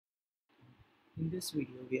In this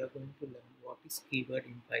video, we are going to learn what is keyword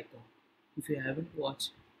in Python. If you haven't watched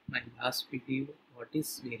my last video, what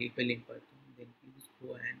is variable in Python, then please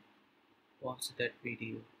go and watch that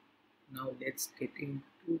video. Now let's get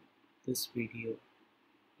into this video.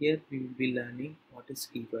 Here we will be learning what is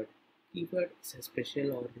keyword. Keyword is a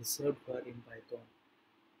special or reserved word in Python.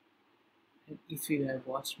 And if you have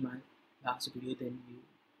watched my last video, then you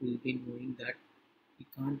will be knowing that we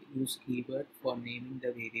can't use keyword for naming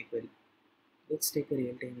the variable. Let's take a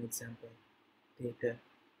real-time example. Theater,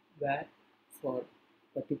 where for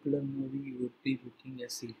particular movie you would be booking a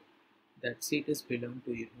seat. That seat is belong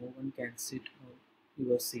to you. No one can sit on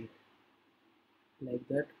your seat. Like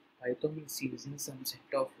that, Python is using some set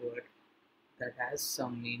of word that has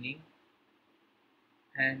some meaning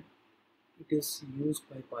and it is used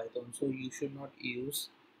by Python. So you should not use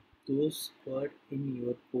those word in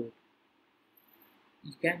your code.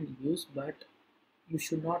 You can use, but you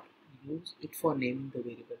should not use it for naming the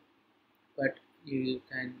variable. But you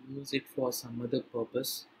can use it for some other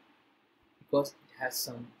purpose because it has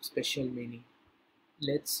some special meaning.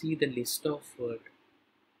 Let's see the list of words.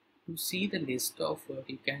 To see the list of words,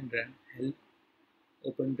 you can run help,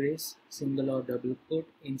 open brace, single or double quote.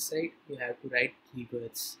 Inside you have to write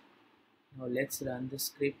keywords. Now let's run the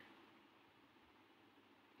script.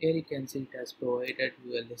 Here you can see it has provided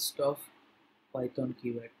you a list of Python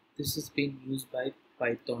keyword. This is being used by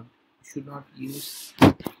Python. You should not use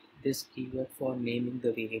this keyword for naming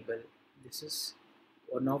the variable. This is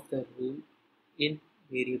one of the rule in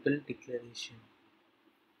variable declaration.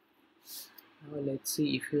 Now let's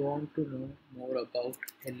see, if you want to know more about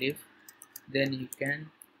elif, then you can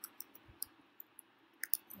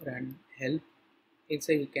run help.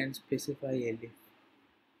 Inside you can specify elif.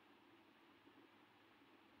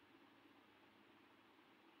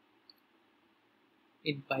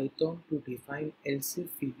 In Python, to define else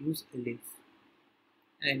if we use elif.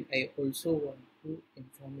 And I also want to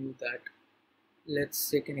inform you that let's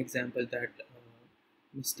take an example that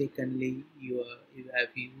mistakenly you have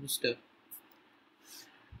used a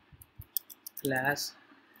class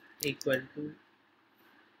equal to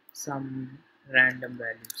some random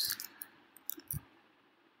values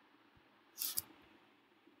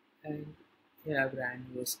and you have ran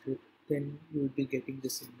your script, then you will be getting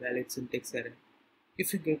this invalid syntax error.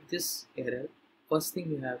 If you get this error, first thing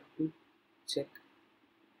you have to check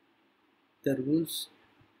the rules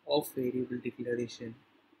of variable declaration.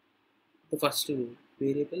 The first rule,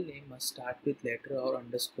 variable name must start with letter or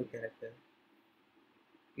underscore character.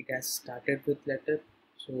 It has started with letter,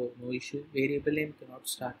 so no issue. Variable name cannot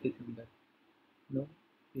start with number. No,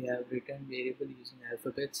 we have written variable using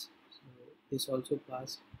alphabets, so this also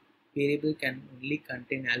passed. Variable can only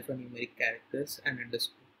contain alphanumeric characters and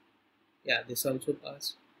underscore. Yeah, this also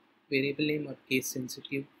passed. Variable name are case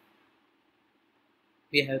sensitive.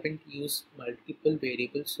 We haven't used multiple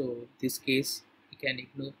variables, so this case we can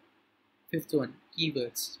ignore. Fifth one,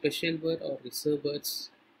 keywords. Special word or reserved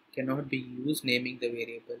words cannot be used naming the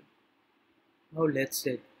variable. Now let's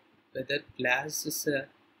check whether class is a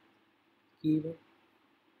keyword.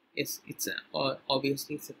 Yes, or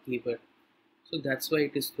obviously it's a keyword. So that's why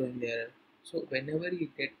it is throwing the error. So whenever you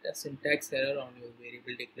get a syntax error on your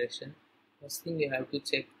variable declaration, first thing you have to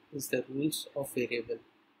check is the rules of variable.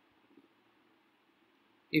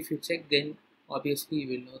 If you check, then obviously you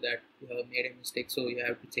will know that you have made a mistake, so you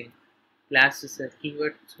have to change. Class is a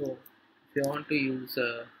keyword, so if you want to use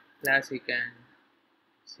a class, you can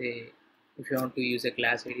say, if you want to use a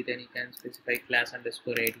class ID, then you can specify class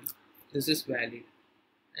underscore ID. This is valid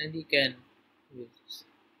and you can use this.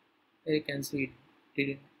 There you can see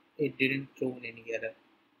it didn't throw any error.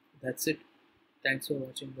 That's it. Thanks for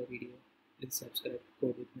watching the video. Please subscribe.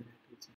 Code with mrql.